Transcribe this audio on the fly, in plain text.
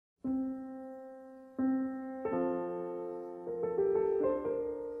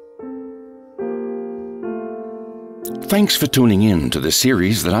Thanks for tuning in to the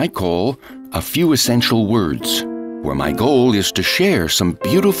series that I call A Few Essential Words, where my goal is to share some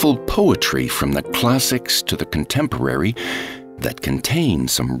beautiful poetry from the classics to the contemporary that contain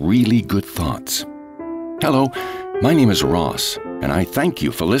some really good thoughts. Hello, my name is Ross, and I thank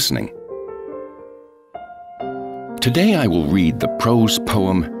you for listening. Today I will read the prose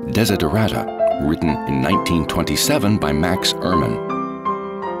poem Desiderata, written in 1927 by Max Ehrmann.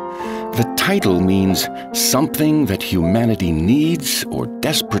 The title means something that humanity needs or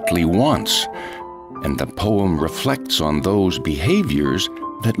desperately wants, and the poem reflects on those behaviors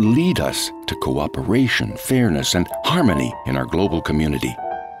that lead us to cooperation, fairness, and harmony in our global community.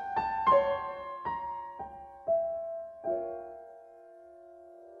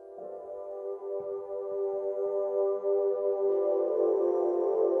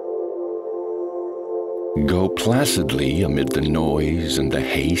 Go placidly amid the noise and the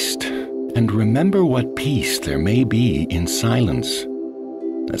haste, and remember what peace there may be in silence.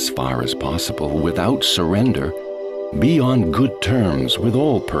 As far as possible, without surrender, be on good terms with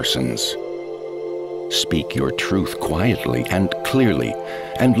all persons. Speak your truth quietly and clearly,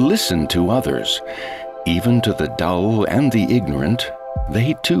 and listen to others. Even to the dull and the ignorant,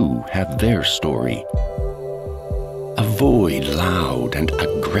 they too have their story. Avoid loud and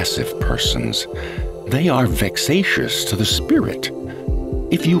aggressive persons. They are vexatious to the spirit.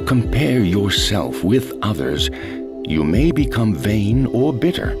 If you compare yourself with others, you may become vain or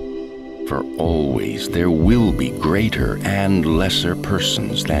bitter, for always there will be greater and lesser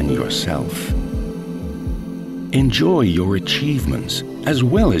persons than yourself. Enjoy your achievements as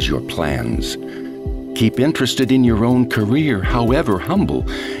well as your plans. Keep interested in your own career, however humble.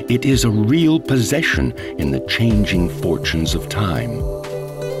 It is a real possession in the changing fortunes of time.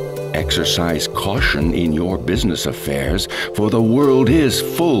 Exercise caution in your business affairs, for the world is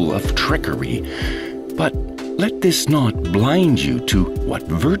full of trickery. But let this not blind you to what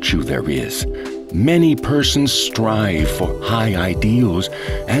virtue there is. Many persons strive for high ideals,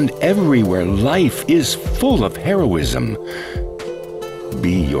 and everywhere life is full of heroism.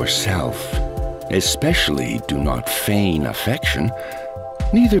 Be yourself. Especially do not feign affection,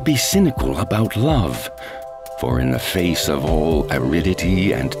 neither be cynical about love. For in the face of all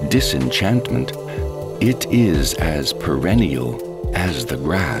aridity and disenchantment, it is as perennial as the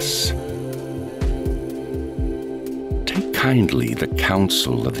grass. Take kindly the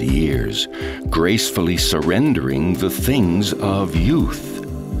counsel of the years, gracefully surrendering the things of youth.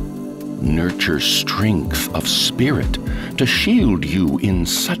 Nurture strength of spirit to shield you in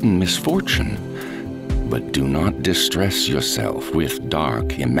sudden misfortune. But do not distress yourself with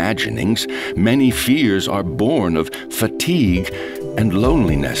dark imaginings. Many fears are born of fatigue and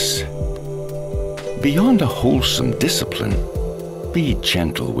loneliness. Beyond a wholesome discipline, be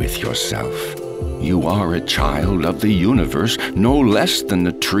gentle with yourself. You are a child of the universe, no less than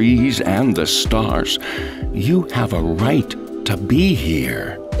the trees and the stars. You have a right to be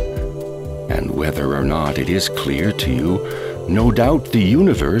here. And whether or not it is clear to you, no doubt the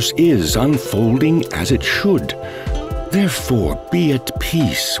universe is unfolding as it should. Therefore, be at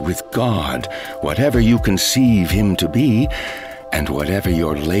peace with God, whatever you conceive Him to be, and whatever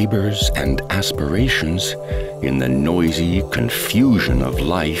your labors and aspirations in the noisy confusion of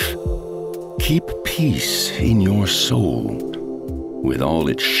life. Keep peace in your soul. With all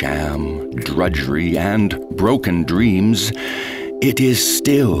its sham, drudgery, and broken dreams, it is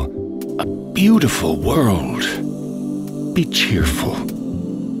still a beautiful world. Be cheerful.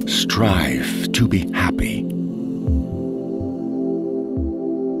 Strive to be happy.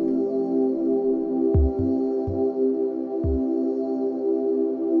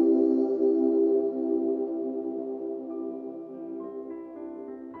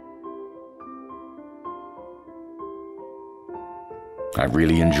 I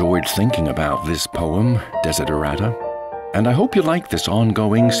really enjoyed thinking about this poem, Desiderata, and I hope you like this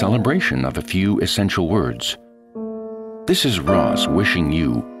ongoing celebration of a few essential words. This is Ross wishing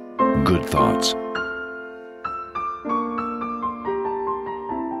you good thoughts.